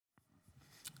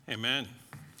Amen.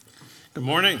 Good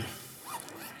morning.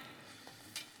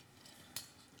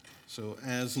 So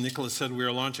as Nicholas said, we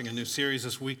are launching a new series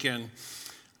this weekend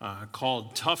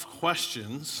called Tough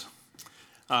Questions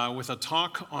with a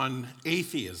talk on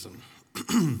atheism.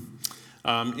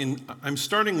 I'm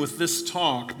starting with this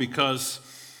talk because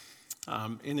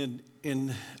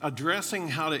in addressing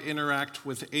how to interact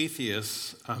with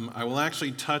atheists, I will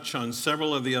actually touch on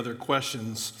several of the other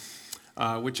questions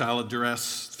which I'll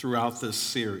address throughout this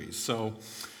series. So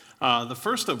the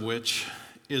first of which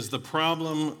is the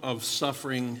problem of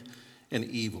suffering and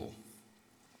evil.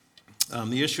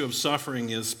 The issue of suffering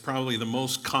is probably the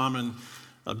most common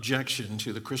objection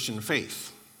to the Christian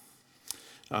faith.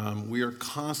 We are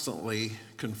constantly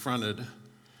confronted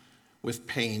with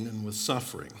pain and with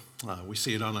suffering. We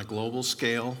see it on a global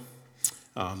scale.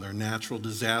 There are natural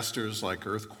disasters like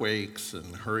earthquakes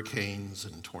and hurricanes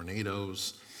and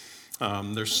tornadoes.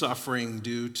 There's suffering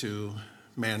due to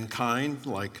mankind,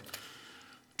 like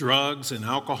drugs and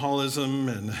alcoholism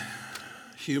and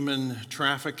human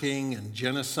trafficking and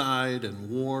genocide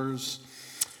and wars.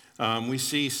 We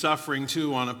see suffering,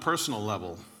 too, on a personal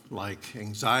level, like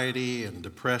anxiety and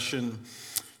depression,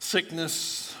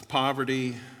 sickness,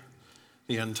 poverty,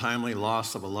 the untimely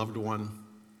loss of a loved one.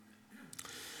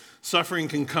 Suffering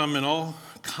can come in all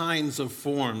kinds of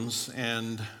forms,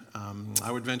 and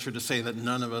I would venture to say that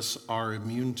none of us are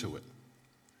immune to it.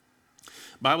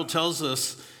 The Bible tells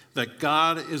us that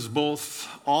God is both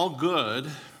all good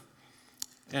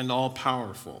and all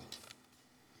powerful.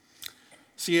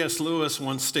 C.S. Lewis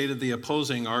once stated the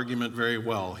opposing argument very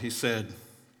well. He said,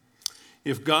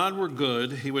 "If God were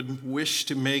good, he would wish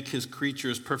to make his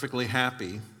creatures perfectly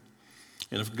happy.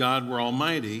 And if God were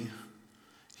almighty,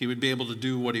 he would be able to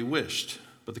do what he wished.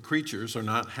 But the creatures are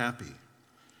not happy.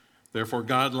 Therefore,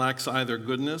 God lacks either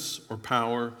goodness or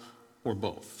power or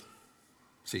both."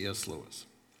 C.S. Lewis.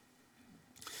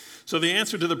 So the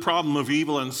answer to the problem of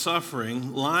evil and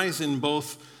suffering lies in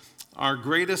both our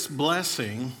greatest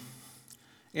blessing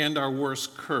and our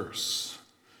worst curse,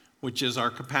 which is our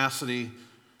capacity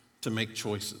to make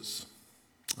choices.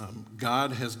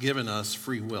 God has given us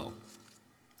free will.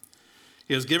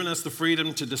 He has given us the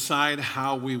freedom to decide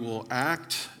how we will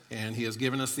act, and he has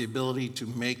given us the ability to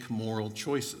make moral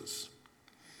choices.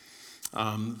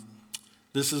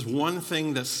 This is one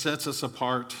thing that sets us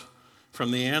apart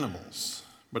from the animals,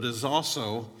 but it is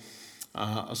also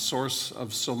a source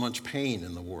of so much pain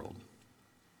in the world.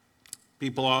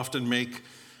 People often make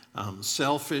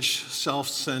selfish,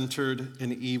 self-centered,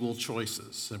 and evil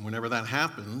choices, and whenever that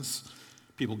happens,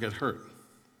 people get hurt.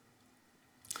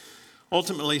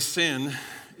 Ultimately, sin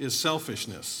is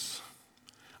selfishness.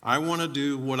 I want to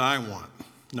do what I want,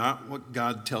 not what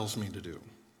God tells me to do.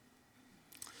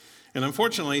 And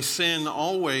unfortunately, sin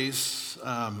always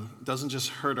doesn't just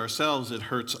hurt ourselves, it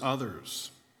hurts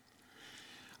others.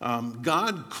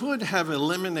 God could have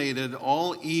eliminated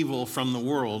all evil from the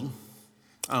world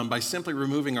by simply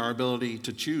removing our ability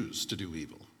to choose to do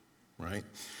evil, right?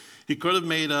 He could have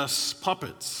made us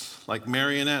puppets, like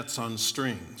marionettes on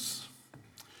strings.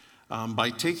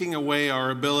 By taking away our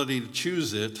ability to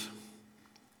choose it,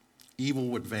 evil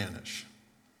would vanish,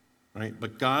 right?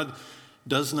 But God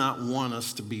does not want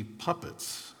us to be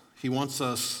puppets. He wants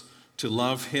us to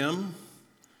love him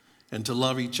and to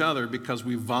love each other because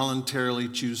we voluntarily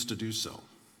choose to do so.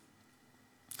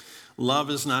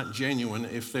 Love is not genuine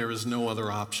if there is no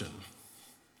other option.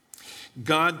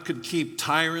 God could keep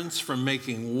tyrants from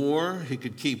making war. He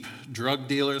could keep drug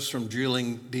dealers from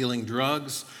dealing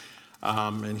drugs.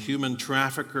 And human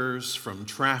traffickers from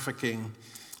trafficking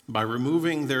by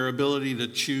removing their ability to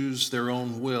choose their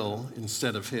own will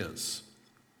instead of his.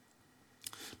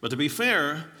 But to be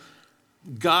fair,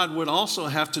 God would also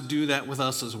have to do that with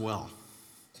us as well.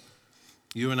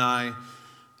 You and I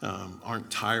aren't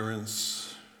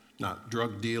tyrants, not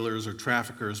drug dealers or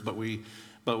traffickers, but we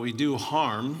do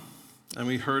harm and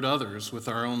we hurt others with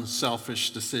our own selfish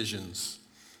decisions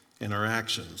and our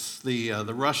actions. The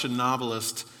Russian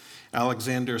novelist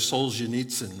Alexander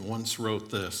Solzhenitsyn once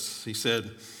wrote this. He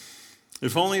said,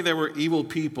 "If only there were evil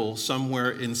people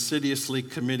somewhere insidiously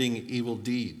committing evil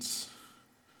deeds,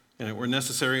 and it were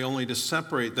necessary only to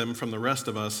separate them from the rest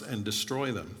of us and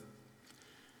destroy them.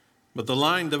 But the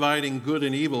line dividing good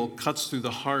and evil cuts through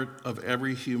the heart of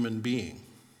every human being.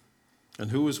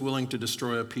 And who is willing to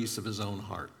destroy a piece of his own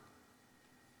heart?"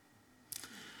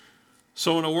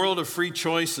 So in a world of free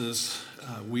choices,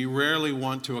 we rarely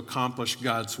want to accomplish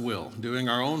God's will. Doing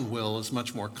our own will is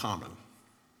much more common.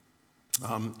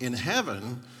 In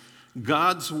heaven,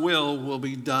 God's will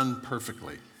be done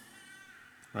perfectly,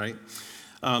 right?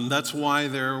 That's why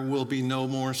there will be no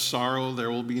more sorrow,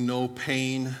 there will be no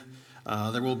pain,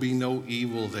 There will be no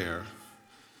evil there.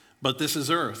 But this is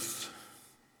earth.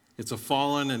 It's a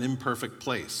fallen and imperfect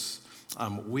place.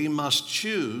 We must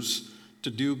choose to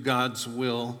do God's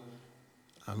will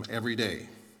every day.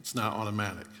 It's not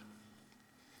automatic.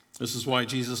 This is why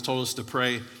Jesus told us to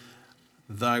pray,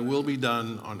 "Thy will be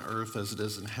done on earth as it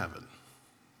is in heaven."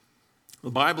 The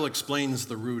Bible explains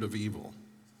the root of evil.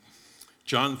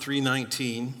 John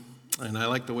 3:19, and I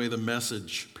like the way the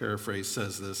Message paraphrase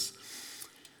says this.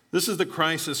 This is the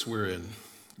crisis we're in.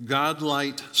 God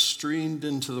light streamed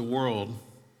into the world,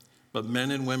 but men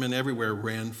and women everywhere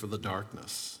ran for the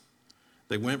darkness.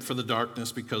 They went for the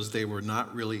darkness because they were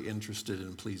not really interested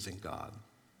in pleasing God.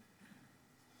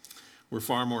 We're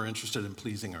far more interested in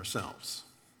pleasing ourselves.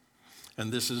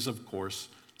 And this is, of course,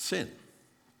 sin.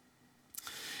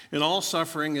 And all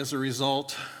suffering is a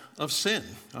result of sin,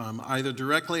 either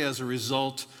directly as a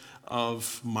result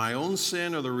of my own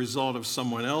sin or the result of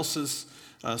someone else's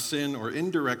sin, or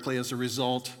indirectly as a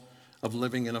result of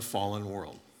living in a fallen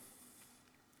world,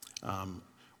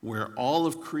 where all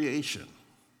of creation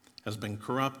has been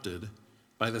corrupted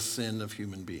by the sin of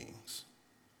human beings.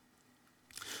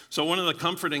 So one of the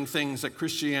comforting things that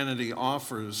Christianity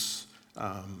offers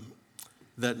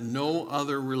that no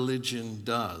other religion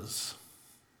does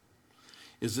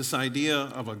is this idea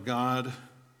of a God,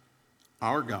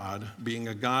 our God, being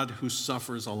a God who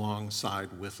suffers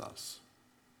alongside with us.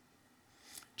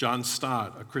 John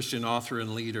Stott, a Christian author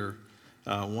and leader,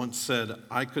 once said,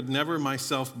 "I could never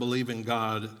myself believe in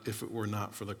God if it were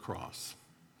not for the cross."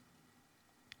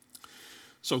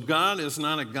 So God is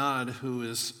not a God who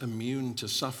is immune to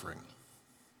suffering.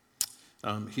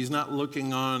 He's not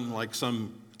looking on like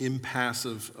some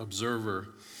impassive observer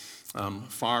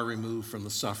far removed from the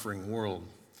suffering world.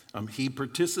 He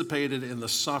participated in the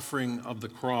suffering of the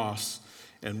cross,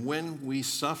 and when we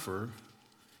suffer,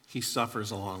 he suffers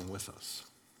along with us.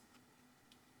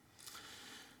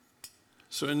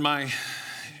 So in my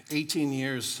 18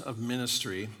 years of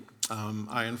ministry,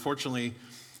 I unfortunately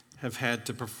have had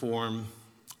to perform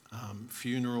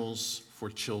funerals for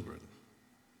children.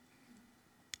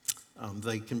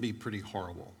 They can be pretty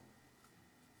horrible.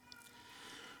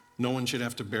 No one should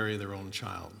have to bury their own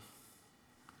child,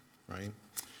 right?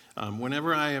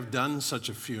 Whenever I have done such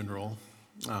a funeral,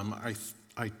 I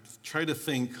try to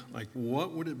think, like,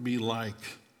 what would it be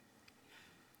like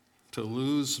to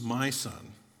lose my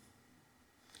son,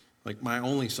 like my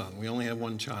only son? We only have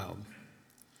one child.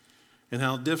 And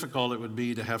how difficult it would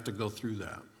be to have to go through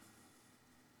that.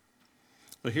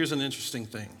 But here's an interesting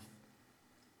thing.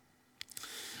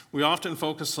 We often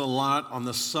focus a lot on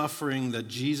the suffering that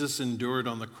Jesus endured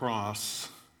on the cross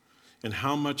and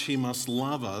how much he must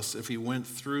love us if he went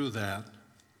through that,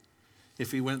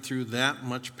 if he went through that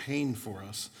much pain for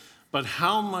us. But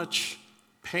how much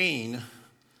pain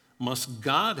must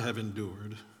God have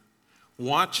endured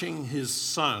watching his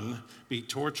son be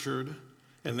tortured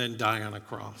and then die on a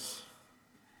cross?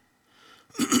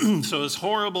 So as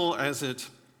horrible as it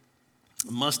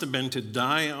must have been to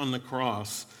die on the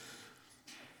cross,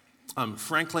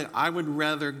 frankly, I would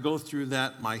rather go through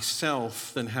that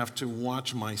myself than have to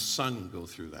watch my son go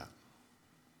through that.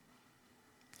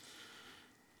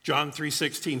 John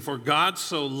 3:16, "For God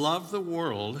so loved the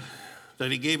world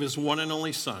that he gave his one and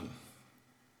only Son,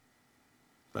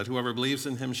 that whoever believes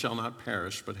in him shall not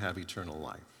perish but have eternal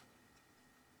life."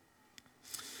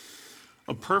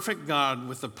 A perfect God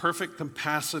with the perfect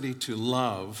capacity to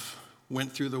love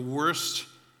went through the worst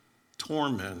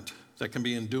torment that can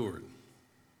be endured,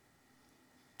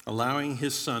 allowing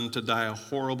his son to die a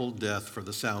horrible death for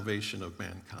the salvation of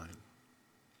mankind.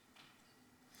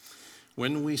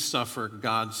 When we suffer,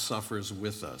 God suffers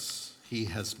with us. He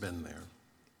has been there.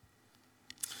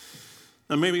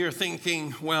 Now maybe you're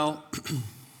thinking, well,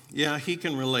 yeah, he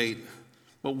can relate,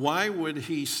 but why would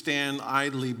he stand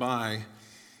idly by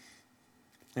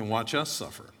and watch us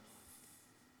suffer?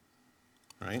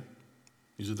 Right?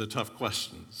 These are the tough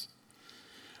questions.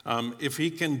 If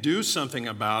he can do something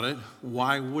about it,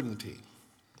 why wouldn't he?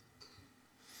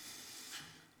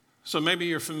 So maybe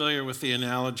you're familiar with the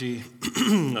analogy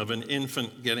of an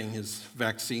infant getting his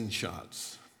vaccine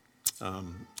shots.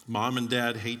 Mom and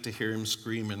dad hate to hear him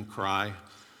scream and cry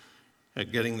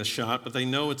at getting the shot, but they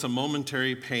know it's a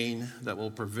momentary pain that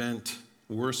will prevent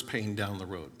worse pain down the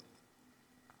road.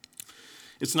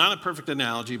 It's not a perfect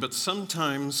analogy, but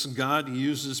sometimes God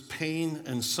uses pain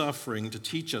and suffering to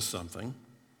teach us something,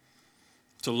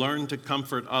 to learn to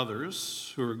comfort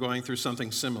others who are going through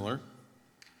something similar,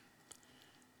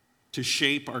 to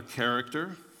shape our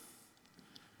character,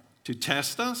 to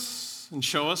test us and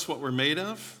show us what we're made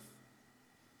of,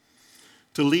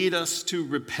 to lead us to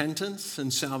repentance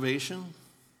and salvation,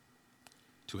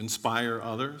 to inspire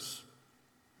others,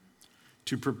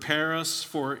 to prepare us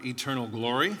for eternal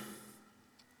glory,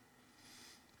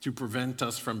 to prevent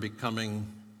us from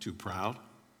becoming too proud,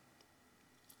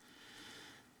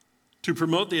 to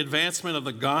promote the advancement of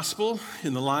the gospel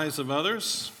in the lives of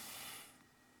others,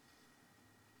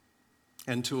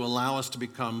 and to allow us to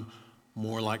become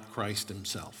more like Christ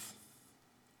himself.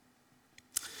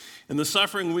 And the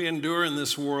suffering we endure in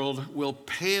this world will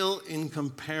pale in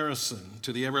comparison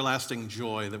to the everlasting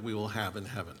joy that we will have in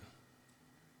heaven,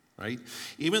 right?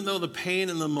 Even though the pain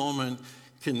in the moment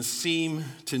can seem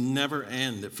to never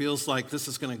end, it feels like this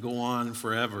is going to go on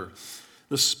forever.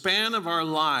 The span of our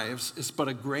lives is but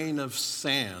a grain of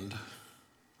sand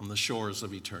on the shores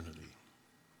of eternity.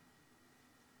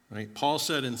 Right? Paul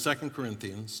said in 2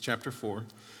 Corinthians chapter 4,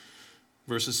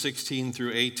 verses 16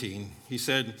 through 18, he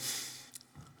said,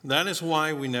 "That is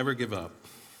why we never give up.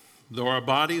 Though our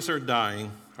bodies are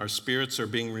dying, our spirits are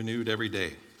being renewed every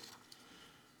day.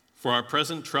 For our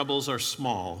present troubles are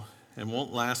small and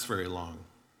won't last very long.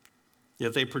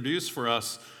 Yet they produce for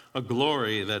us a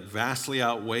glory that vastly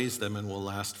outweighs them and will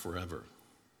last forever.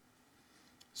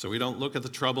 So we don't look at the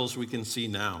troubles we can see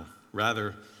now.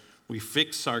 Rather, we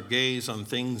fix our gaze on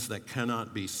things that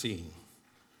cannot be seen.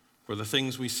 For the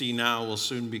things we see now will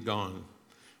soon be gone,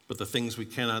 but the things we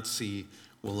cannot see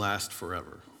will last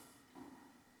forever."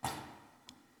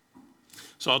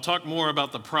 So I'll talk more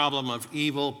about the problem of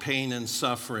evil, pain, and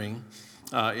suffering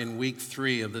in week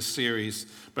 3 of this series.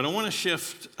 But I want to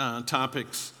shift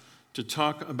topics to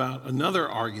talk about another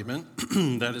argument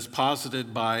that is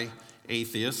posited by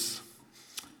atheists,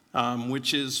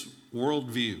 which is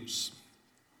worldviews.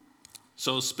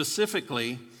 So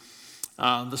specifically,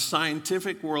 the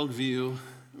scientific worldview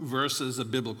versus a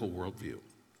biblical worldview.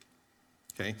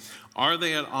 Okay? Are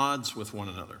they at odds with one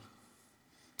another?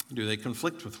 Do they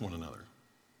conflict with one another?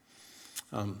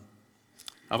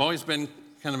 I've always been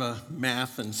kind of a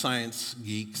math and science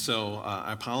geek, so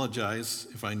I apologize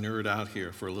if I nerd out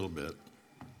here for a little bit.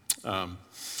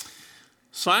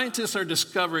 Scientists are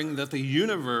discovering that the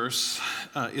universe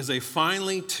is a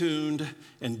finely tuned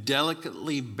and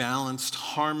delicately balanced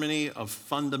harmony of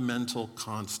fundamental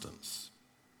constants.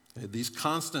 These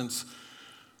constants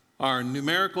are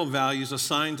numerical values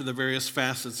assigned to the various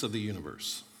facets of the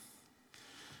universe.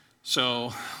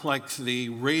 So, like the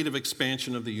rate of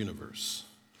expansion of the universe,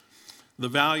 the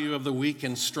value of the weak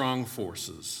and strong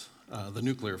forces, the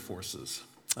nuclear forces,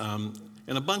 and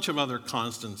a bunch of other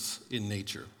constants in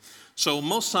nature. So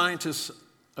most scientists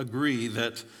agree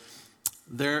that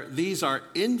these are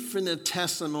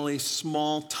infinitesimally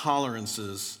small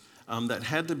tolerances that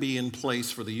had to be in place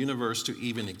for the universe to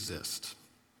even exist.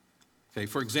 Okay,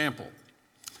 for example,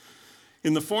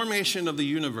 in the formation of the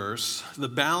universe, the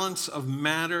balance of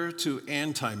matter to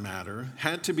antimatter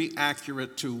had to be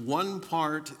accurate to 1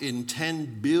 part in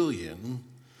 10 billion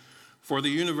for the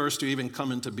universe to even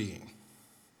come into being.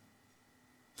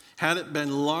 Had it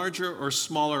been larger or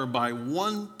smaller by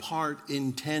 1 part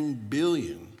in 10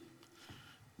 billion,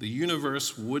 the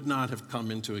universe would not have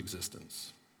come into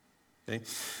existence. Okay?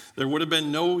 There would have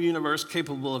been no universe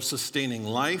capable of sustaining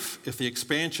life if the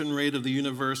expansion rate of the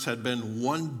universe had been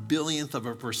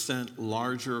 1/1000%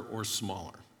 larger or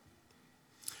smaller.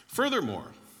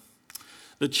 Furthermore,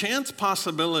 the chance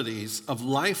possibilities of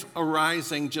life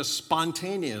arising just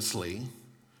spontaneously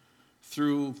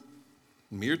through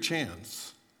mere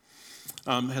chance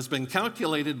has been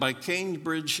calculated by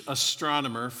Cambridge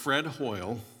astronomer Fred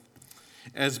Hoyle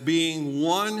as being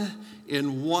 1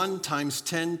 in 1 times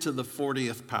 10 to the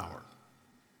 40th power.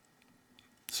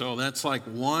 So that's like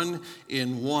 1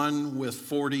 in 1 with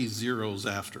 40 zeros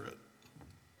after it.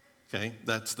 Okay,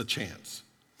 that's the chance.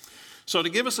 So to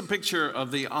give us a picture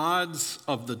of the odds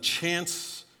of the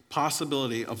chance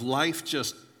possibility of life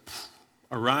just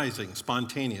arising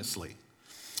spontaneously,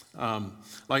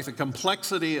 like the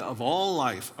complexity of all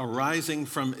life arising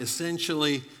from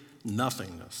essentially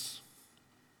nothingness.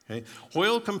 Okay?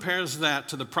 Hoyle compares that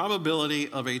to the probability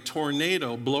of a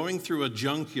tornado blowing through a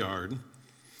junkyard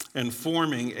and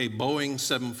forming a Boeing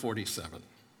 747.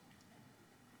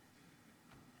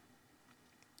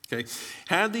 Okay?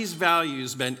 Had these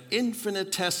values been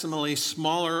infinitesimally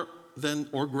smaller than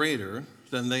or greater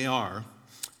than they are,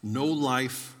 no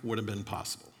life would have been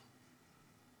possible.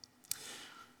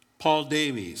 Paul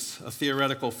Davies, a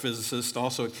theoretical physicist,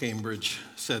 also at Cambridge,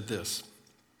 said this.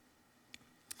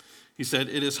 He said,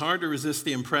 "It is hard to resist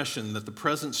the impression that the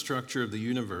present structure of the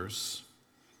universe,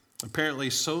 apparently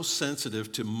so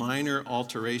sensitive to minor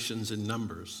alterations in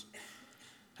numbers,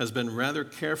 has been rather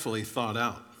carefully thought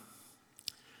out.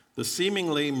 The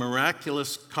seemingly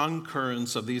miraculous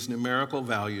concurrence of these numerical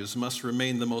values must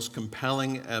remain the most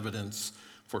compelling evidence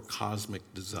for cosmic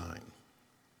design.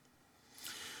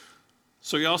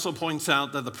 So he also points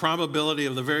out that the probability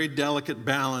of the very delicate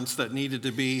balance that needed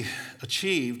to be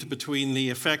achieved between the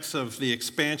effects of the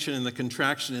expansion and the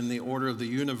contraction in the order of the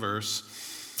universe,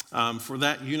 for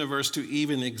that universe to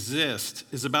even exist,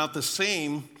 is about the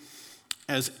same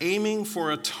as aiming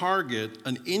for a target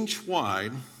an inch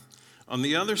wide on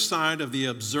the other side of the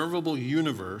observable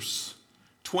universe,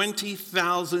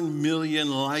 20,000 million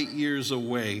light years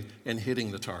away, and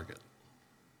hitting the target.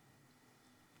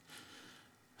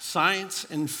 Science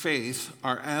and faith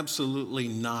are absolutely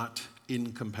not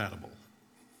incompatible.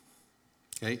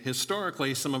 Okay?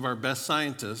 Historically, some of our best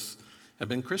scientists have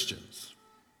been Christians,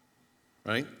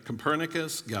 right?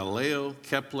 Copernicus, Galileo,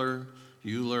 Kepler,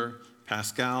 Euler,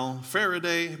 Pascal,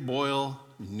 Faraday, Boyle,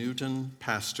 Newton,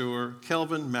 Pasteur,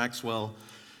 Kelvin, Maxwell,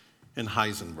 and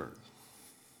Heisenberg,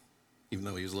 even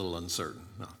though he was a little uncertain.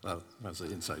 No, that was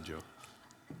an inside joke.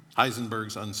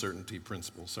 Heisenberg's uncertainty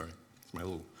principle, sorry. It's my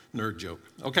little nerd joke.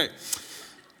 Okay.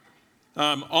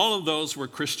 All of those were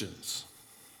Christians.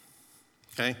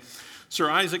 Okay. Sir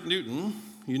Isaac Newton,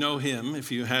 you know him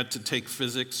if you had to take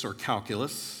physics or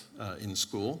calculus in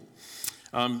school.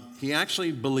 He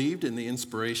actually believed in the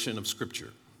inspiration of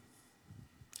Scripture.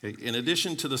 Okay. In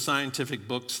addition to the scientific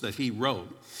books that he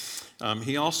wrote,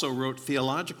 he also wrote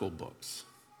theological books.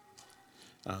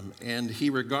 And he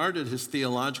regarded his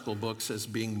theological books as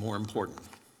being more important.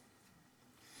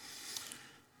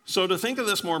 So to think of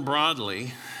this more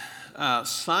broadly,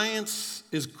 science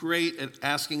is great at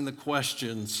asking the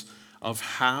questions of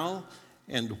how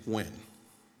and when.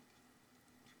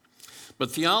 But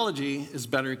theology is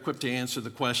better equipped to answer the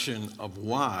question of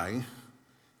why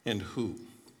and who.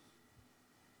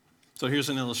 So here's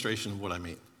an illustration of what I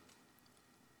mean.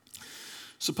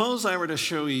 Suppose I were to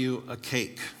show you a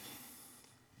cake,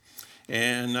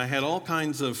 and I had all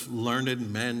kinds of learned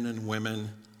men and women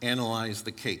analyze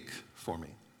the cake for me.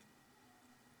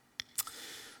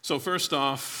 So first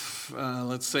off,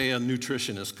 let's say a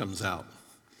nutritionist comes out,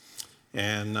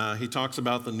 and he talks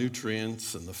about the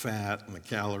nutrients and the fat and the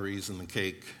calories in the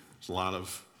cake. There's a lot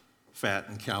of fat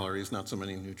and calories, not so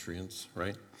many nutrients,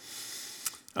 right?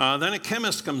 Then a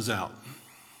chemist comes out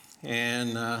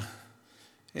and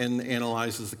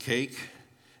analyzes the cake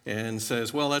and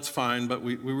says, well, that's fine, but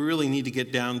we really need to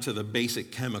get down to the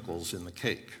basic chemicals in the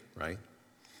cake, right?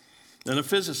 Then a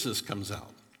physicist comes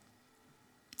out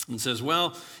and says,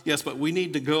 well, yes, but we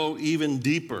need to go even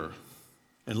deeper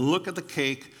and look at the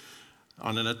cake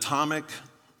on an atomic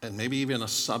and maybe even a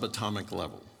subatomic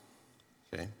level,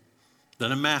 okay?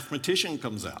 Then a mathematician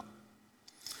comes out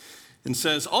and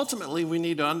says, ultimately, we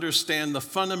need to understand the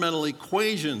fundamental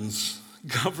equations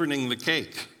governing the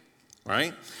cake,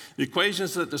 right? The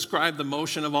equations that describe the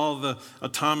motion of all the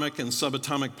atomic and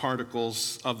subatomic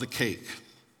particles of the cake,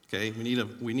 okay?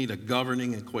 We need a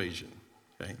governing equation,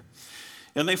 okay?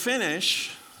 And they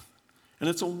finish, and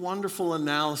it's a wonderful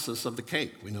analysis of the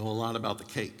cake. We know a lot about the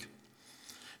cake.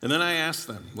 And then I ask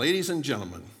them, ladies and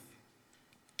gentlemen,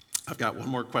 I've got one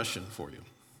more question for you.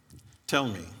 Tell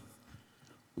me,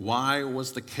 why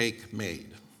was the cake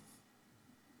made?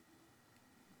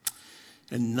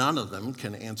 And none of them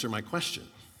can answer my question,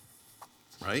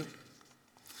 right?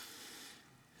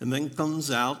 And then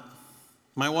comes out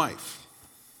my wife,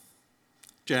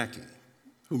 Jackie,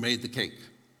 who made the cake.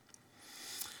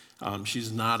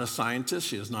 She's not a scientist,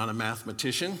 she is not a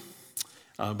mathematician,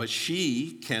 but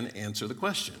she can answer the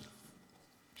question.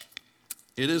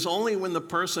 It is only when the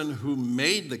person who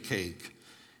made the cake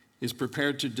is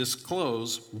prepared to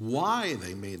disclose why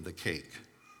they made the cake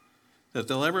that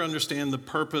they'll ever understand the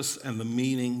purpose and the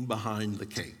meaning behind the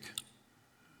cake.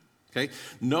 Okay?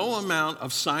 No amount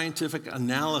of scientific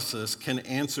analysis can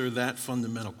answer that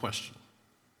fundamental question.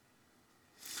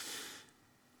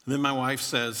 Then my wife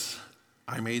says,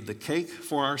 I made the cake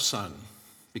for our son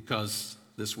because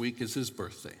this week is his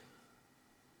birthday.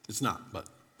 It's not, but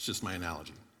it's just my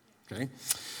analogy, okay?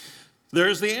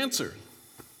 There's the answer.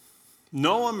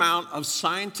 No amount of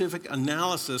scientific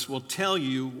analysis will tell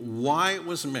you why it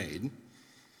was made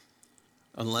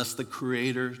unless the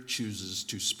Creator chooses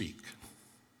to speak.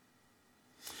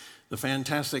 The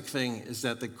fantastic thing is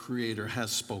that the Creator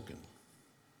has spoken.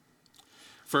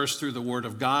 First through the Word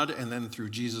of God and then through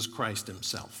Jesus Christ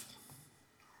himself.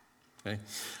 Okay?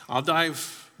 I'll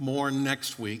dive more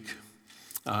next week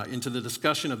into the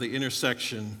discussion of the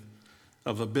intersection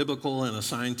of a biblical and a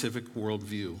scientific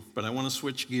worldview. But I want to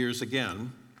switch gears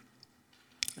again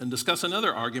and discuss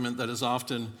another argument that is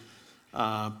often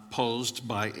posed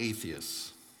by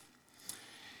atheists.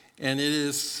 And it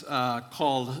is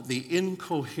called the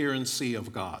incoherency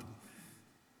of God.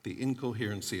 The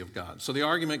incoherency of God. So the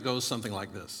argument goes something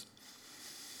like this.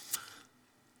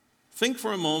 Think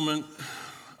for a moment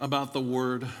about the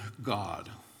word God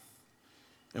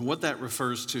and what that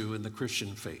refers to in the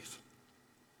Christian faith.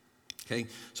 Okay,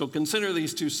 so consider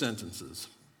these two sentences.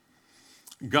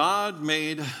 God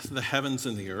made the heavens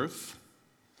and the earth,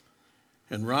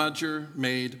 and Roger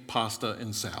made pasta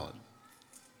and salad.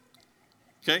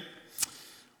 Okay?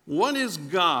 What is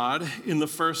God in the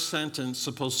first sentence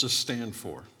supposed to stand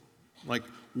for? Like,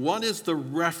 what is the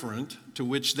referent to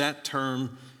which that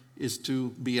term is to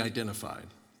be identified?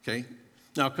 Okay?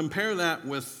 Now, compare that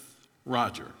with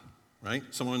Roger, right?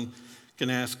 Someone can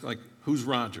ask, like, who's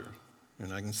Roger?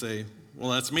 And I can say,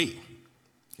 well, that's me.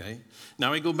 Okay?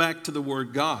 Now we go back to the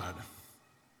word God.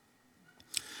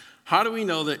 How do we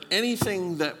know that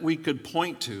anything that we could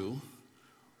point to,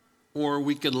 or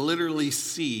we could literally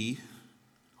see,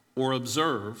 or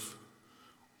observe,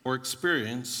 or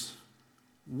experience,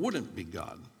 wouldn't be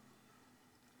God?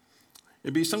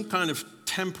 It'd be some kind of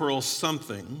temporal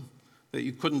something that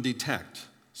you couldn't detect.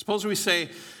 Suppose we say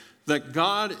that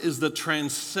God is the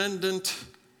transcendent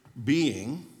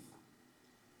being.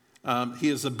 He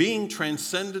is a being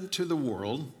transcendent to the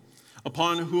world,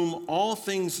 upon whom all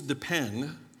things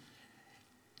depend,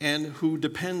 and who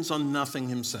depends on nothing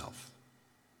himself.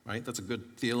 Right? That's a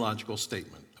good theological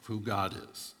statement of who God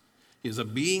is. He is a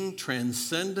being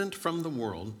transcendent from the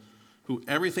world, who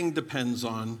everything depends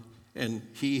on, and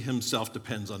he himself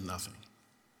depends on nothing.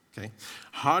 Okay?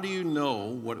 How do you know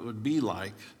what it would be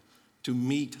like to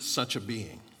meet such a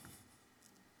being?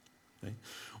 Okay?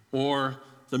 Or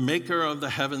the maker of the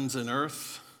heavens and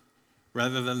earth,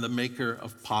 rather than the maker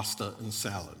of pasta and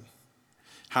salad?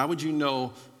 How would you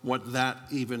know what that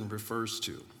even refers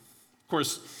to? Of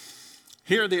course,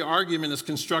 here the argument is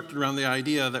constructed around the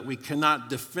idea that we cannot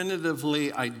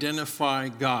definitively identify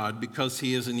God because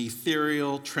he is an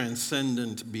ethereal,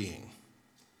 transcendent being.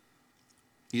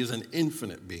 He is an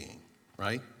infinite being,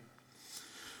 right?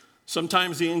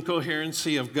 Sometimes the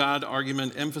incoherency of God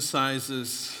argument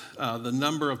emphasizes the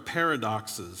number of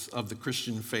paradoxes of the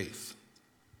Christian faith.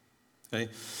 Okay?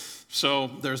 So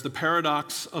there's the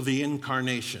paradox of the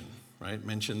incarnation, right?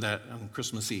 Mentioned that on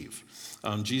Christmas Eve.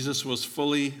 Jesus was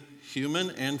fully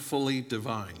human and fully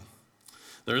divine.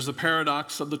 There's the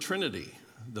paradox of the Trinity,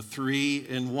 the three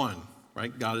in one,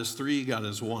 right? God is three, God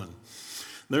is one.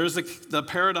 There's the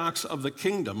paradox of the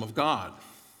kingdom of God.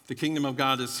 The kingdom of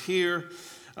God is here,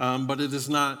 but it is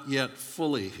not yet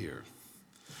fully here.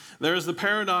 There's the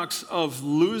paradox of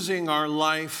losing our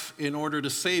life in order to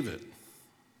save it.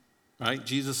 Right?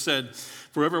 Jesus said,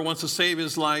 whoever wants to save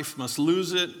his life must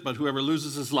lose it, but whoever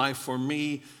loses his life for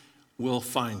me will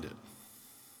find it.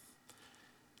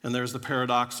 And there's the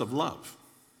paradox of love.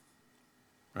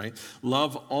 Right?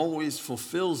 Love always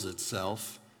fulfills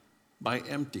itself by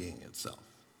emptying itself.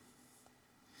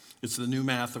 It's the new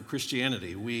math of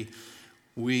Christianity.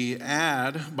 We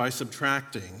add by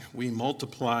subtracting. We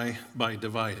multiply by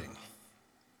dividing.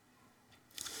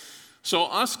 So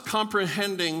us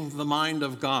comprehending the mind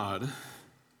of God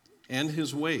and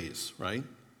his ways, right?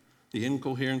 The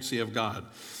incoherency of God.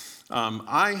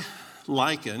 I've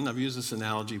used this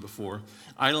analogy before,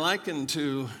 I liken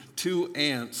to two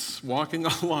ants walking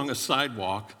along a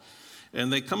sidewalk,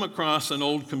 and they come across an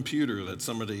old computer that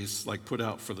somebody's put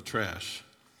out for the trash.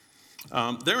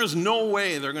 There is no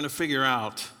way they're going to figure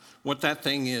out what that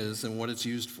thing is and what it's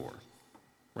used for,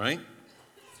 right?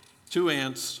 Two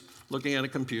ants looking at a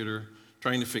computer,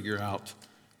 trying to figure out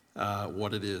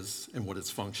what it is and what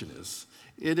its function is.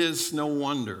 It is no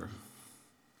wonder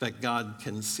that God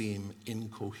can seem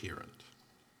incoherent.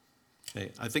 Okay?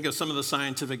 I think of some of the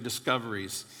scientific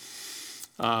discoveries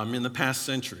in the past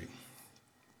century.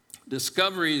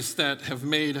 Discoveries that have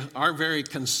made our very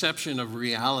conception of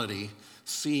reality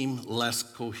seem less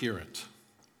coherent,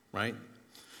 right?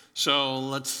 So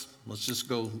let's just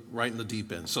go right in the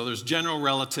deep end. So there's general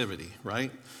relativity,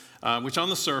 right? Which on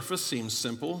the surface seems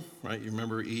simple, right? You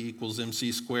remember E equals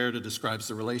mc squared. It describes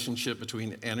the relationship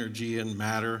between energy and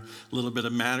matter. A little bit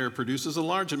of matter produces a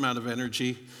large amount of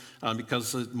energy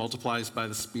because it multiplies by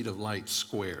the speed of light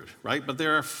squared, right? But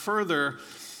there are further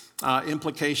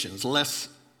implications, less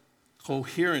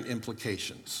coherent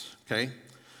implications, okay?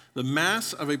 The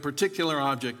mass of a particular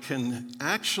object can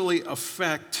actually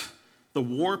affect the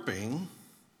warping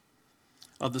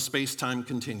of the space-time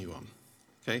continuum.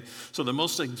 Okay? So the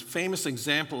most famous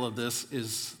example of this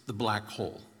is the black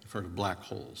hole. You've heard of black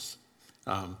holes.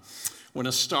 When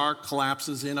a star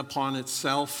collapses in upon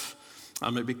itself,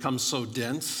 it becomes so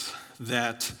dense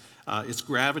that its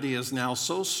gravity is now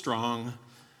so strong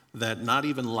that not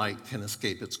even light can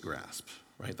escape its grasp.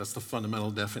 Right? That's the fundamental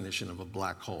definition of a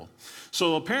black hole.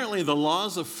 So apparently the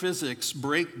laws of physics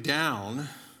break down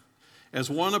as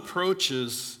one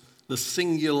approaches the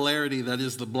singularity that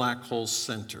is the black hole's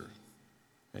center.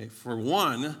 Okay? For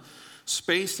one,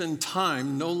 space and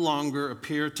time no longer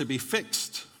appear to be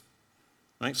fixed.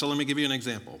 Right? So let me give you an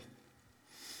example.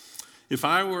 If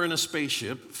I were in a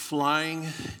spaceship flying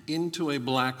into a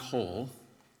black hole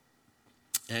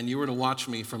and you were to watch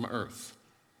me from Earth,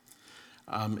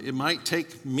 it might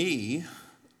take me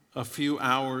a few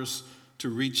hours to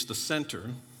reach the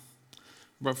center,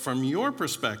 but from your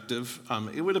perspective,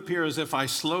 it would appear as if I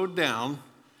slowed down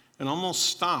and almost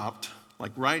stopped,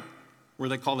 like right where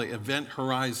they call the event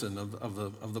horizon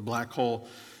of the black hole,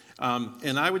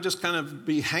 and I would just kind of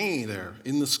be hanging there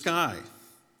in the sky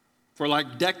for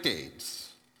like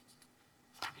decades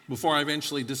before I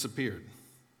eventually disappeared.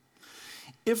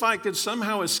 If I could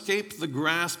somehow escape the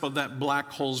grasp of that black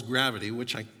hole's gravity,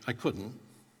 which I couldn't,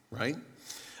 right?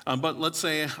 But let's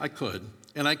say I could,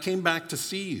 and I came back to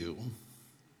see you,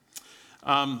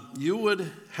 you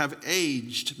would have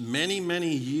aged many,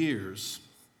 many years,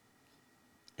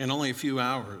 and only a few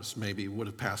hours maybe would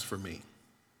have passed for me.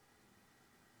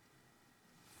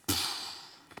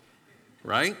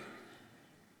 Right?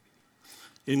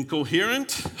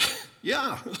 Incoherent?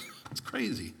 Yeah, it's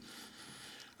crazy.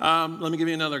 Let me give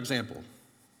you another example.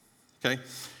 Okay?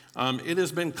 It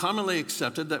has been commonly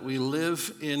accepted that we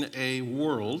live in a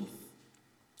world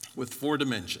with 4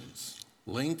 dimensions: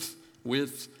 length,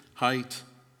 width, height,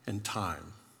 and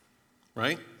time.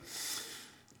 Right?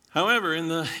 However, in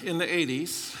the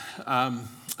 80s,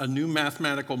 a new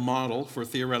mathematical model for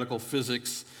theoretical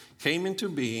physics came into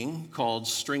being called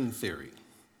string theory.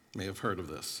 You may have heard of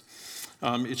this.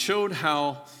 It showed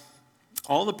how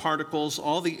all the particles,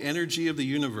 all the energy of the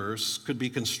universe could be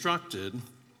constructed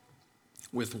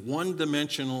with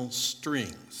one-dimensional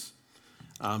strings,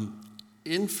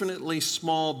 infinitely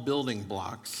small building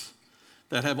blocks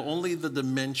that have only the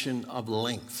dimension of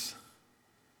length.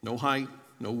 No height,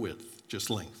 no width, just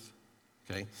length.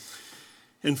 Okay?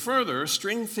 And further,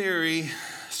 string theory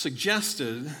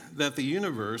suggested that the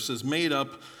universe is made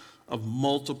up of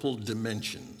multiple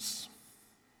dimensions.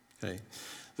 Okay?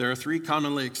 There are 3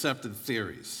 commonly accepted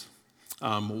theories.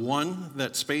 One,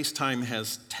 that space-time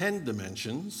has 10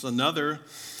 dimensions. Another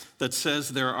that says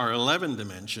there are 11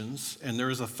 dimensions. And there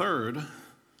is a third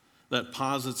that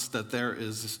posits that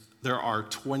there are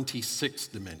 26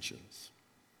 dimensions.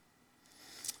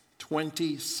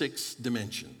 26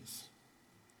 dimensions.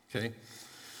 Okay?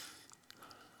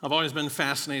 I've always been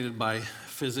fascinated by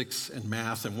physics and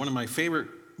math, and one of my favorite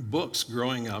books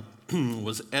growing up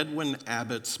was Edwin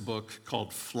Abbott's book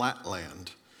called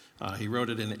Flatland. He wrote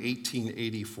it in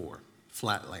 1884,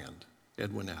 Flatland,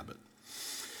 Edwin Abbott.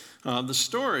 The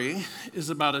story is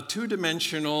about a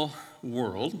 2-dimensional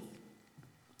world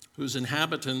whose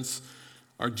inhabitants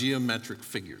are geometric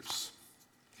figures.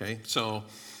 Okay, so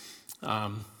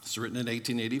it's written in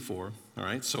 1884, all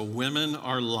right? So women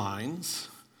are lines,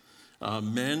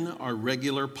 men are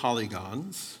regular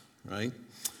polygons, right?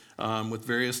 With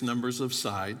various numbers of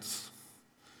sides,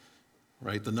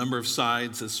 right? The number of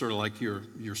sides is sort of like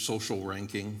your social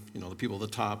ranking. You know, the people at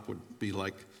the top would be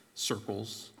like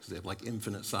circles because they have like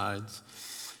infinite sides.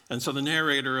 And so the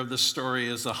narrator of this story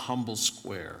is a humble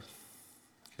square,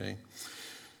 okay?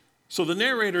 So the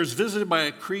narrator is visited by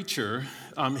a creature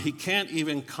he can't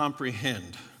even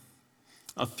comprehend,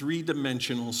 a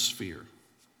 3-dimensional sphere,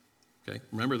 okay?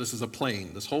 Remember, this is a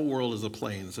plane. This whole world is a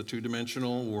plane. It's a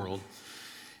 2-dimensional world.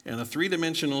 And a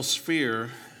 3-dimensional sphere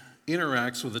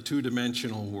interacts with a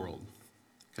 2-dimensional world,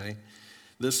 okay?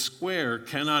 This square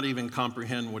cannot even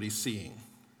comprehend what he's seeing,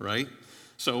 right?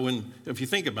 So if you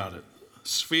think about it,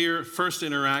 sphere first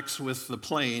interacts with the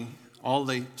plane. All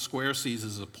the square sees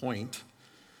is a point.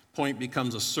 Point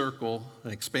becomes a circle,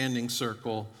 an expanding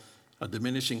circle, a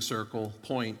diminishing circle,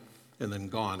 point, and then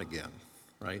gone again,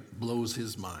 right? Blows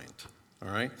his mind,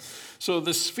 all right? So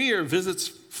the sphere visits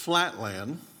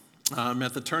Flatland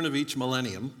at the turn of each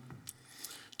millennium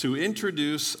to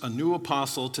introduce a new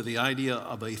apostle to the idea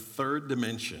of a 3rd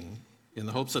dimension in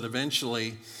the hopes that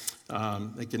eventually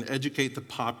they can educate the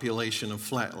population of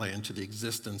Flatland to the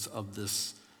existence of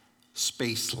this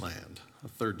space land,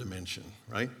 a 3rd dimension,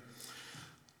 right?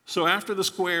 So after the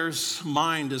square's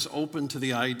mind is open to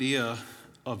the idea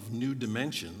of new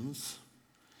dimensions,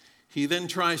 he then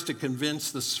tries to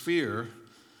convince the sphere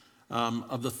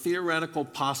of the theoretical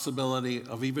possibility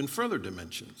of even further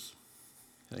dimensions.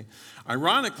 Okay?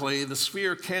 Ironically, the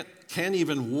sphere can't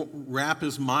even wrap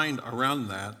his mind around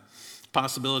that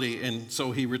possibility, and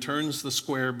so he returns the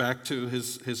square back to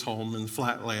his home in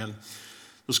Flatland.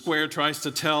 The square tries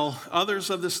to tell others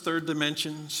of this 3rd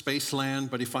dimension, Spaceland,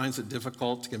 but he finds it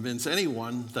difficult to convince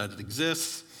anyone that it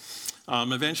exists.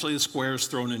 Eventually, the square is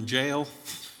thrown in jail.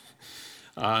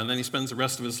 And then he spends the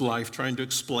rest of his life trying to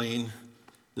explain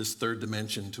this third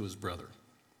dimension to his brother.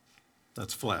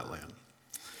 That's Flatland.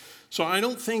 So I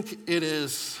don't think it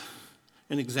is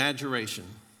an exaggeration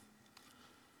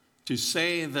to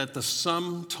say that the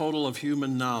sum total of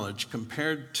human knowledge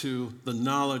compared to the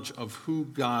knowledge of who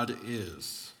God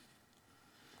is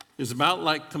about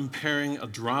like comparing a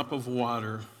drop of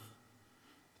water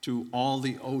to all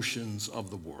the oceans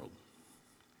of the world.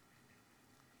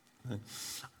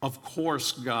 Of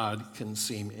course, God can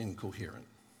seem incoherent,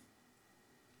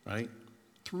 right?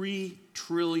 3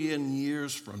 trillion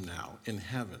years from now in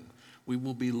heaven, we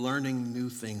will be learning new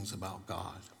things about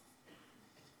God.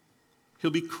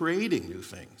 He'll be creating new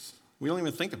things. We don't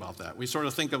even think about that. We sort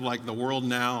of think of like the world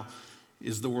now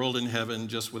is the world in heaven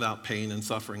just without pain and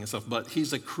suffering and stuff, but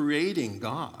he's a creating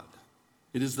God.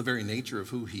 It is the very nature of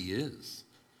who he is.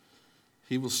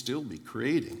 He will still be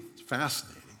creating. It's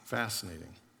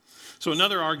fascinating. So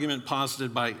another argument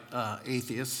posited by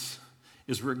atheists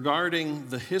is regarding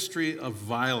the history of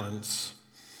violence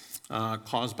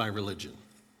caused by religion.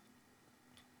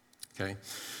 Okay?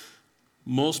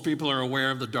 Most people are aware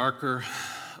of the darker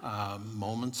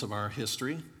moments of our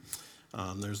history.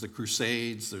 There's the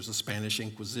Crusades, there's the Spanish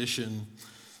Inquisition,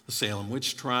 the Salem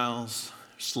witch trials,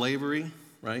 slavery,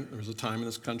 right? There was a time in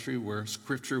this country where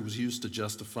scripture was used to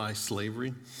justify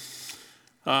slavery.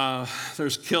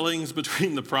 There's killings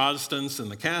between the Protestants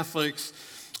and the Catholics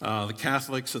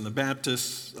and the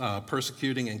Baptists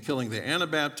persecuting and killing the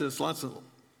Anabaptists, lots of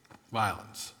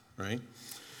violence, right?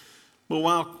 But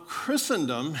while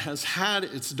Christendom has had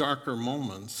its darker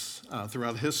moments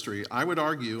throughout history, I would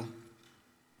argue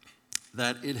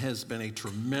that it has been a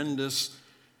tremendous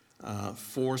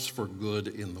force for good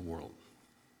in the world.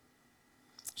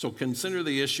 So consider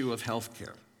the issue of health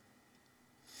care.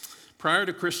 Prior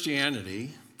to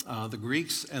Christianity, the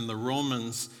Greeks and the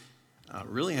Romans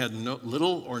really had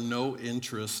little or no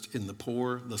interest in the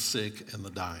poor, the sick, and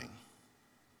the dying.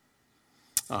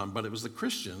 But it was the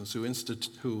Christians who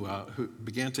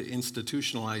began to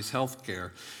institutionalize health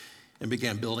care and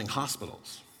began building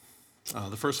hospitals.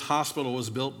 The first hospital was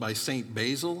built by St.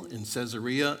 Basil in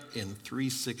Caesarea in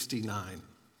 369.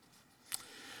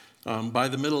 By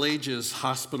the Middle Ages,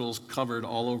 hospitals covered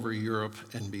all over Europe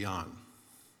and beyond.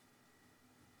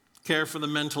 Care for the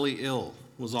mentally ill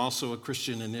was also a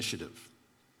Christian initiative,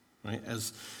 right?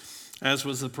 As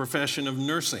was the profession of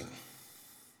nursing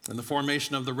and the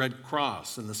formation of the Red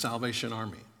Cross and the Salvation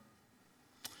Army.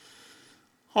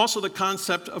 Also, the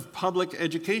concept of public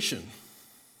education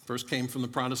first came from the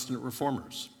Protestant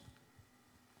reformers.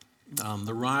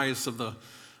 The rise of the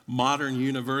modern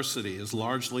university is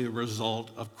largely a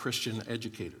result of Christian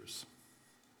educators.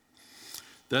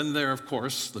 Then there, of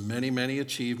course, the many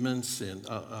achievements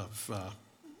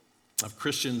of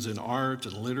Christians in art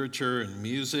and literature and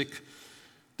music.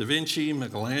 Da Vinci,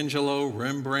 Michelangelo,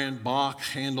 Rembrandt, Bach,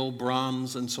 Handel,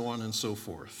 Brahms, and so on and so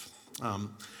forth.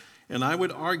 And I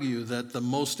would argue that the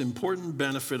most important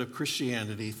benefit of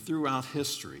Christianity throughout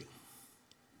history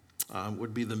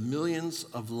would be the millions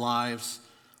of lives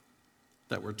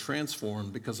that were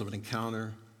transformed because of an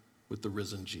encounter with the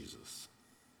risen Jesus.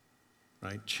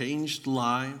 Right? Changed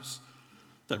lives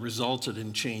that resulted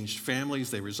in changed families,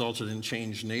 they resulted in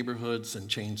changed neighborhoods and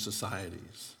changed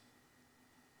societies.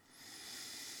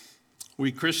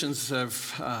 We Christians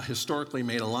have historically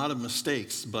made a lot of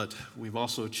mistakes, but we've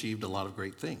also achieved a lot of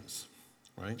great things,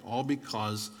 right? All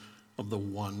because of the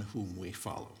one whom we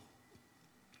follow.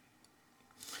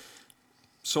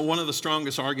 So one of the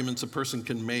strongest arguments a person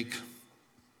can make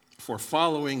for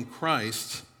following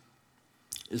Christ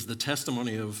is the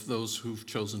testimony of those who've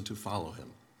chosen to follow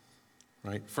him,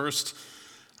 right? First,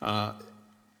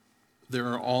 there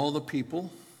are all the people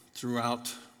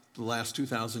throughout the last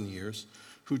 2,000 years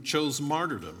who chose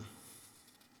martyrdom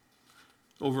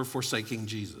over forsaking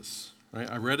Jesus, right?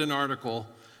 I read an article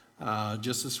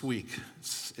just this week.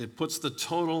 It puts the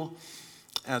total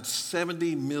at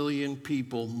 70 million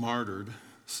people martyred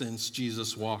since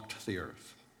Jesus walked the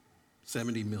earth.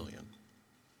 70 million.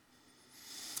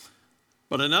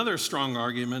 But another strong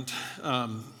argument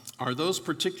are those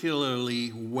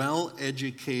particularly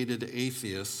well-educated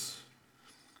atheists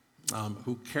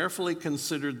who carefully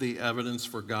considered the evidence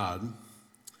for God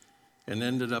and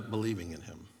ended up believing in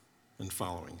him and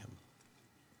following him.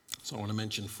 So I want to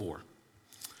mention 4.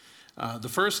 The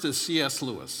first is C.S.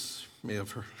 Lewis. You may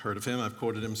have heard of him. I've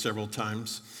quoted him several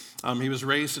times. He was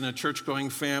raised in a church-going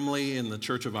family in the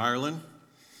Church of Ireland,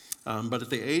 but at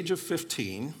the age of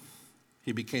 15,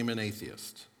 he became an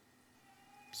atheist.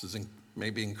 This is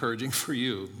maybe encouraging for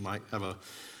you. You might have a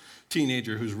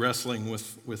teenager who's wrestling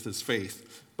with his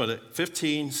faith. But at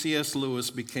 15, C.S. Lewis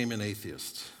became an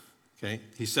atheist. Okay?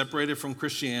 He separated from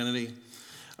Christianity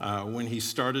when he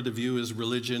started to view his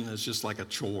religion as just like a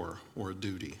chore or a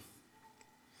duty.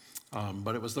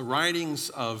 But it was the writings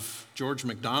of George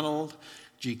MacDonald,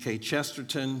 G.K.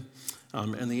 Chesterton,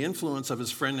 and the influence of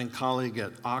his friend and colleague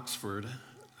at Oxford,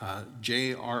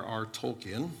 J.R.R.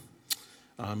 Tolkien,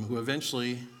 who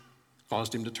eventually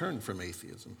caused him to turn from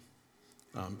atheism.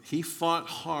 He fought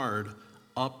hard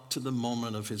up to the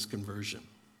moment of his conversion.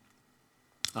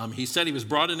 He said he was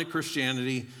brought into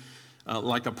Christianity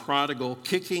like a prodigal,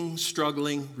 kicking,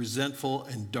 struggling, resentful,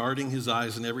 and darting his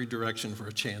eyes in every direction for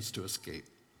a chance to escape.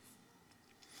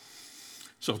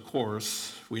 So, of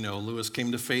course, we know Lewis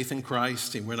came to faith in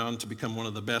Christ. He went on to become one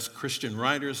of the best Christian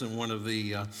writers and one of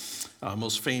the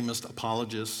most famous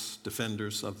apologists,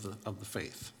 defenders of the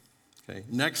faith. Okay.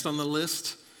 Next on the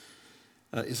list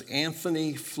is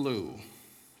Anthony Flew.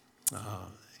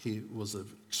 He was an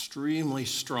extremely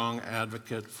strong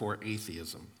advocate for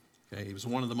atheism. Okay. He was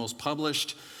one of the most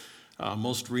published,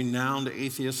 most renowned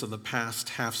atheists of the past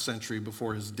half century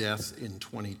before his death in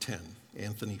 2010,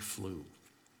 Anthony Flew.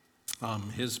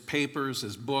 His papers,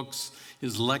 his books,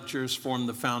 his lectures formed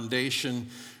the foundation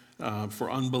for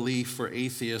unbelief for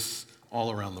atheists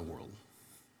all around the world.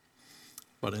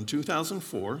 But in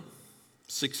 2004,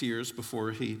 6 years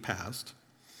before he passed,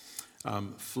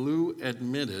 Flew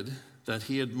admitted that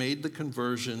he had made the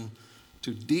conversion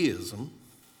to deism,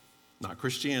 not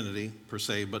Christianity per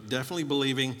se, but definitely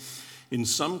believing in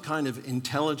some kind of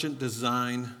intelligent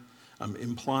design,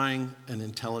 implying an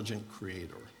intelligent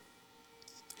creator.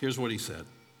 Here's what he said.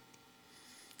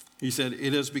 He said,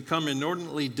 "It has become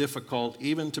inordinately difficult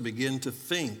even to begin to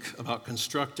think about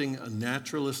constructing a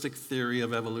naturalistic theory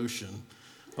of evolution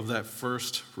of that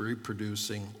first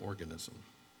reproducing organism."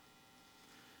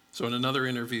 So in another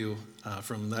interview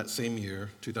from that same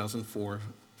year, 2004,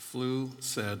 Flew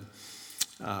said,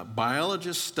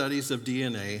 "Biologists' studies of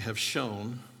DNA have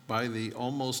shown by the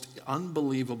almost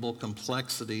unbelievable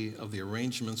complexity of the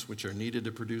arrangements which are needed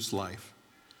to produce life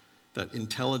that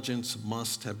intelligence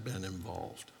must have been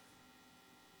involved."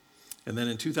 And then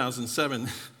in 2007,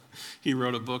 he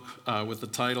wrote a book with the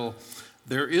title,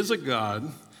 "There is a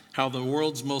God, How the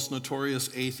World's Most Notorious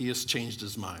Atheist Changed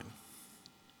His Mind."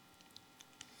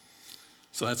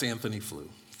 So that's Anthony Flew.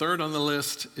 Third on the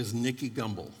list is Nicky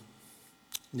Gumbel.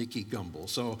 Nicky Gumbel.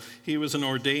 So he was an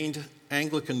ordained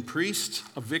Anglican priest,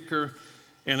 a vicar,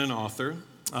 and an author.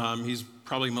 He's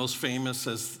probably most famous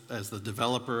as the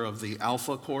developer of the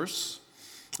Alpha Course,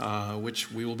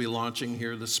 which we will be launching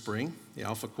here this spring, the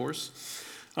Alpha Course.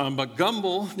 But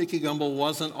Nicky Gumbel,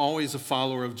 wasn't always a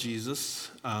follower of Jesus.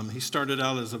 He started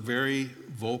out as a very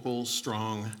vocal,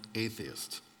 strong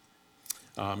atheist.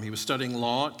 He was studying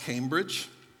law at Cambridge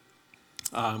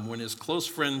when his close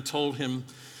friend told him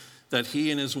that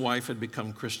he and his wife had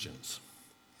become Christians.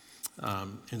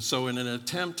 And so in an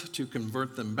attempt to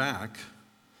convert them back,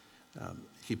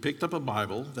 he picked up a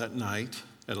Bible that night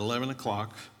at 11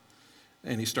 o'clock,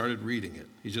 and he started reading it.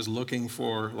 He's just looking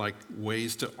for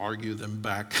ways to argue them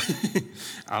back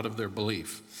out of their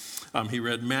belief. He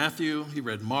read Matthew, he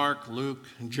read Mark, Luke,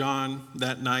 and John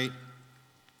that night.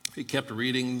 He kept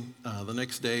reading the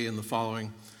next day and the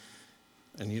following,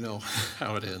 and you know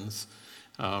how it ends.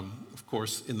 Of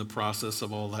course, in the process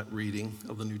of all that reading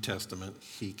of the New Testament,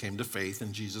 he came to faith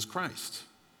in Jesus Christ.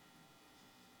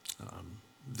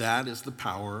 That is the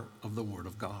power of the Word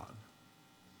of God.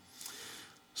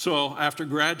 So after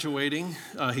graduating,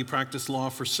 he practiced law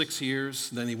for 6 years.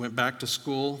 Then he went back to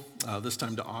school, this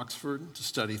time to Oxford, to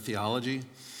study theology,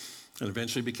 and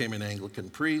eventually became an Anglican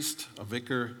priest, a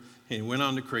vicar, and he went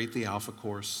on to create the Alpha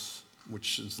Course,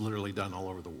 which is literally done all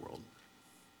over the world.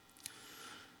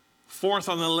 Fourth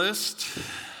on the list,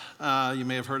 you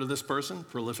may have heard of this person,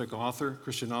 prolific author,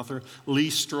 Christian author, Lee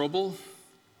Strobel,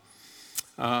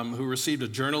 who received a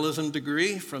journalism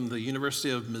degree from the University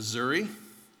of Missouri.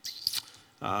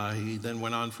 He then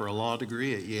went on for a law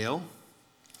degree at Yale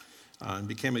and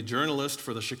became a journalist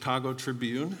for the Chicago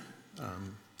Tribune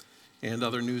and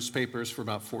other newspapers for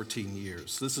about 14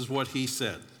 years. This is what he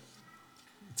said.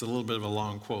 It's a little bit of a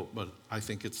long quote, but I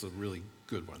think it's a really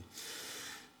good one.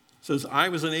 It says, "I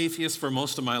was an atheist for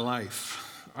most of my life.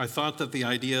 I thought that the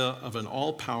idea of an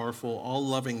all-powerful,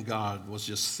 all-loving God was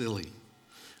just silly.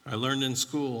 I learned in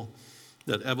school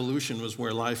that evolution was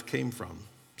where life came from.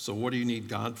 So what do you need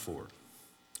God for?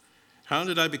 How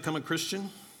did I become a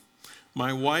Christian?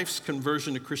 My wife's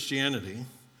conversion to Christianity,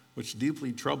 which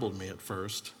deeply troubled me at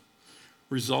first,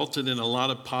 resulted in a lot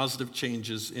of positive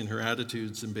changes in her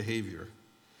attitudes and behavior,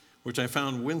 which I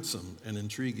found winsome and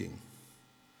intriguing.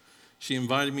 She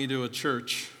invited me to a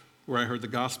church where I heard the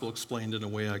gospel explained in a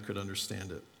way I could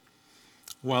understand it.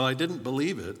 While I didn't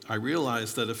believe it, I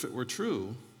realized that if it were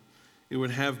true, it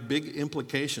would have big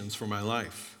implications for my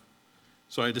life.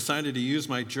 So I decided to use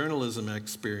my journalism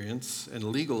experience and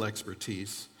legal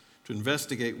expertise to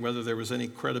investigate whether there was any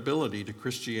credibility to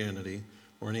Christianity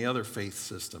or any other faith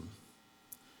system.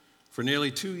 For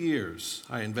nearly 2 years,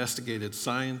 I investigated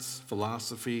science,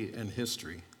 philosophy, and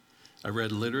history. I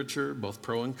read literature, both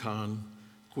pro and con,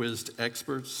 quizzed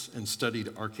experts, and studied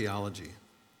archaeology.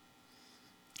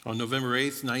 On November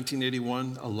 8th,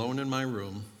 1981, alone in my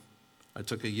room, I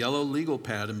took a yellow legal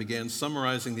pad and began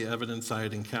summarizing the evidence I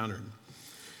had encountered.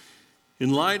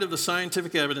 In light of the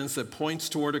scientific evidence that points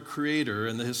toward a creator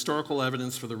and the historical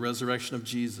evidence for the resurrection of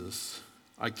Jesus,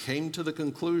 I came to the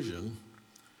conclusion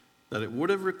that it would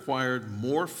have required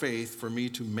more faith for me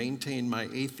to maintain my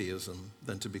atheism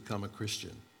than to become a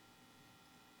Christian.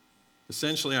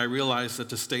 Essentially, I realized that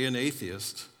to stay an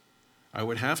atheist, I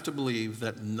would have to believe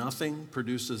that nothing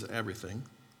produces everything,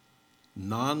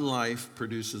 non-life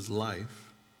produces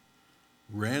life,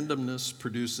 randomness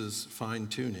produces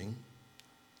fine-tuning,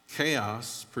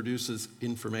 chaos produces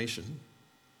information,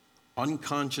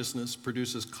 unconsciousness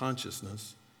produces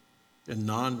consciousness, and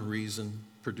non-reason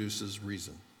produces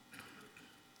reason.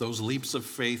 Those leaps of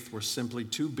faith were simply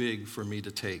too big for me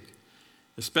to take,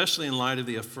 especially in light of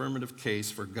the affirmative case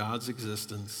for God's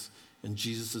existence and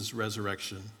Jesus'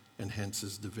 resurrection and hence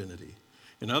his divinity.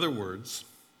 In other words,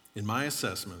 in my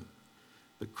assessment,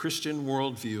 the Christian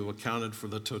worldview accounted for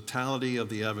the totality of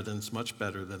the evidence much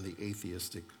better than the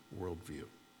atheistic worldview.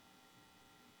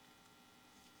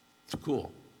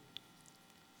 Cool.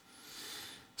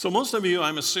 So most of you,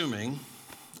 I'm assuming,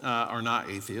 are not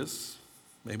atheists.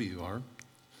 Maybe you are.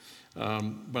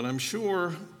 But I'm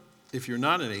sure if you're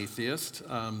not an atheist,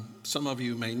 some of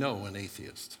you may know an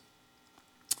atheist.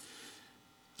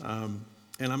 And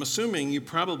I'm assuming you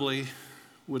probably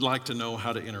would like to know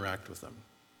how to interact with them.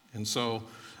 And so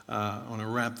I want to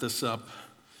wrap this up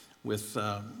with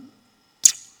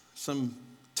some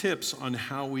tips on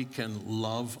how we can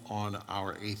love on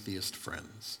our atheist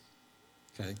friends.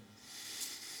 Okay?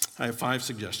 I have 5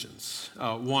 suggestions.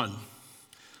 1,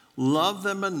 love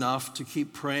them enough to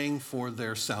keep praying for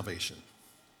their salvation.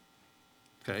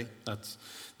 Okay? That's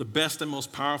the best and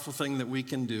most powerful thing that we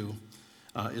can do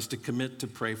is to commit to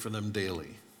pray for them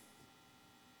daily,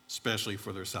 especially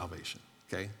for their salvation.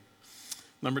 Okay?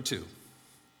 Number 2,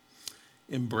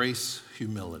 embrace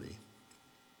humility.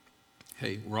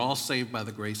 Hey, we're all saved by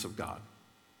the grace of God,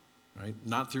 right?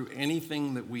 Not through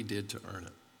anything that we did to earn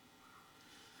it.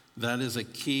 That is a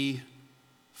key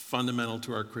fundamental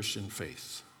to our Christian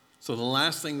faith. So the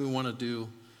last thing we want to do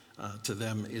to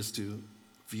them is to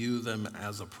view them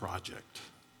as a project,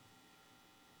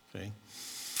 okay?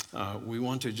 We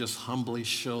want to just humbly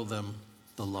show them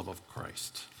the love of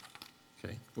Christ,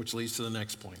 okay? Which leads to the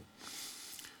next point.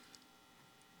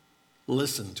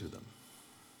 Listen to them.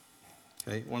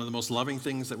 Okay, one of the most loving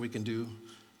things that we can do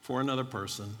for another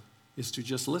person is to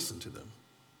just listen to them,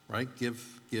 right? Give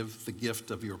the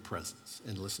gift of your presence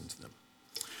and listen to them.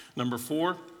 Number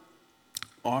 4,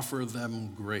 offer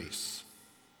them grace.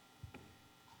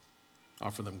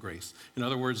 Offer them grace. In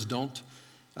other words, don't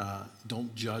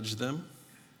judge them.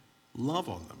 Love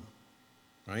on them,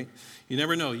 right? You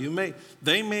never know.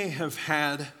 They may have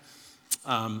had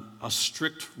a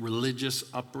strict religious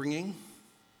upbringing,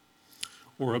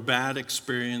 or a bad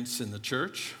experience in the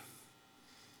church,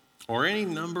 or any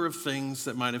number of things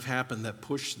that might have happened that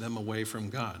pushed them away from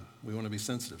God. We want to be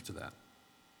sensitive to that.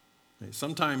 Okay?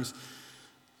 Sometimes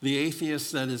the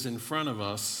atheist that is in front of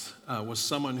us was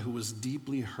someone who was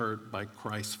deeply hurt by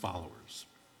Christ's followers.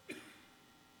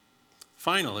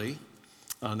 Finally,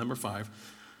 number 5,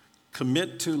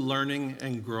 commit to learning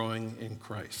and growing in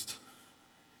Christ.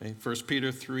 Okay? 1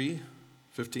 Peter 3,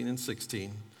 15 and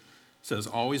 16 says,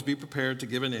 always be prepared to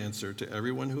give an answer to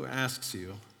everyone who asks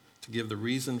you to give the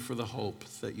reason for the hope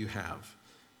that you have,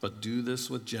 but do this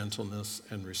with gentleness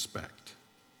and respect.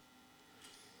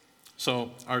 So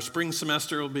our spring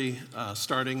semester will be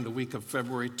starting the week of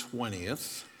February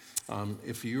 20th.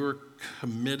 If you're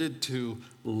committed to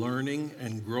learning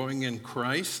and growing in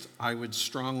Christ, I would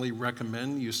strongly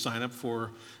recommend you sign up for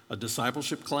a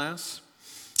discipleship class.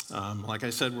 Like I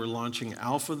said, we're launching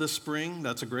Alpha this spring.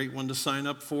 That's a great one to sign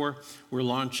up for. We're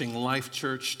launching Life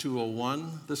Church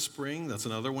 201 this spring. That's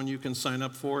another one you can sign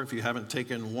up for. If you haven't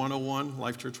taken 101,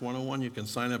 Life Church 101, you can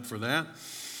sign up for that.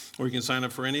 Or you can sign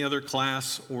up for any other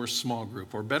class or small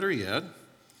group. Or better yet,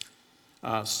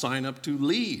 sign up to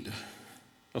lead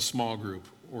a small group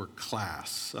or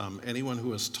class. Anyone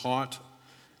who has taught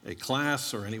a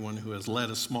class or anyone who has led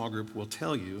a small group will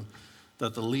tell you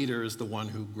that the leader is the one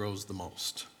who grows the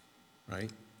most,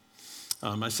 right?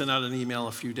 I sent out an email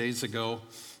a few days ago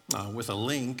with a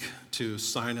link to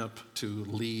sign up to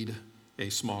lead a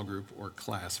small group or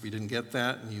class. If you didn't get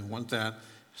that and you want that,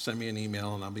 send me an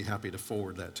email and I'll be happy to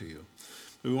forward that to you.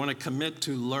 We want to commit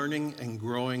to learning and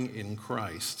growing in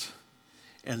Christ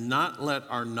and not let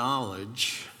our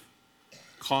knowledge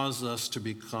cause us to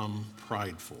become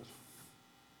prideful.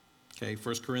 Okay,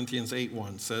 1 Corinthians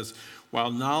 8:1 says,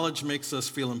 while knowledge makes us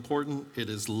feel important, it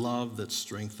is love that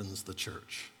strengthens the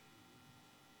church.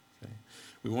 Okay?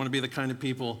 We want to be the kind of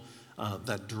people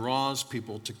that draws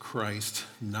people to Christ,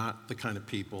 not the kind of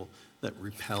people that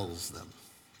repels them.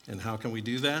 And how can we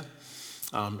do that?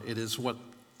 It is what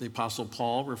the Apostle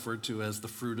Paul referred to as the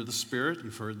fruit of the Spirit.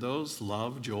 You've heard those: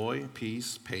 love, joy,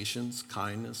 peace, patience,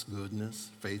 kindness, goodness,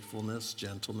 faithfulness,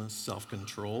 gentleness,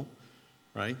 self-control,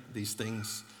 right? These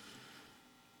things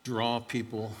draw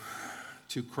people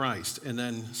to Christ. And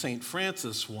then St.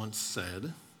 Francis once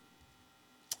said,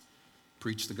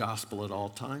 preach the gospel at all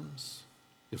times.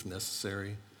 If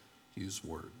necessary, use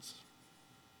words,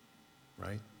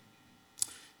 right?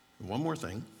 And one more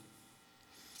thing.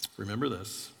 Remember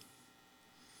this.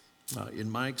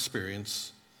 In my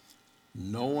experience,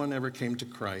 no one ever came to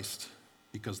Christ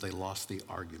because they lost the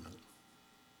argument.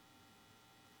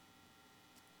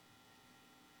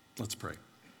 Let's pray.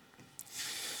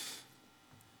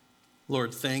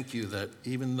 Lord, thank you that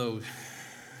even though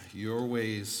your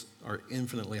ways are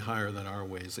infinitely higher than our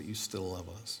ways, that you still love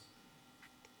us.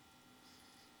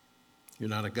 You're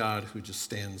not a God who just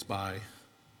stands by,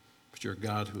 but you're a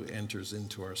God who enters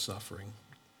into our suffering.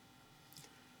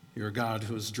 You're a God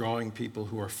who is drawing people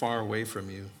who are far away from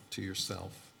you to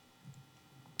yourself.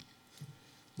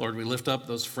 Lord, we lift up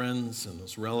those friends and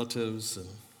those relatives and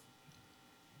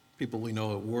people we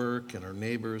know at work and our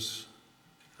neighbors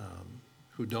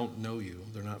who don't know you.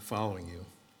 They're not following you.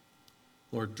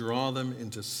 Lord, draw them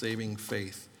into saving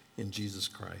faith in Jesus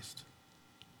Christ.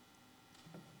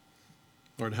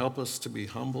 Lord, help us to be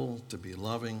humble, to be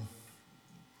loving,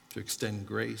 to extend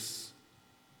grace,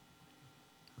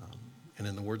 and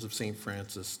in the words of St.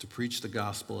 Francis, to preach the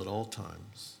gospel at all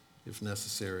times. If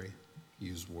necessary,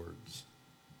 use words.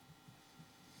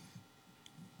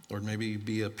 Lord, maybe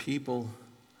be a people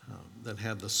that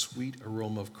have the sweet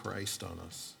aroma of Christ on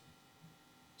us,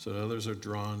 so that others are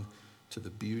drawn to the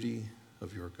beauty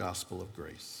of your gospel of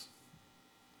grace.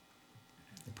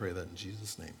 I pray that in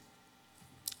Jesus' name.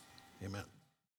 Amen.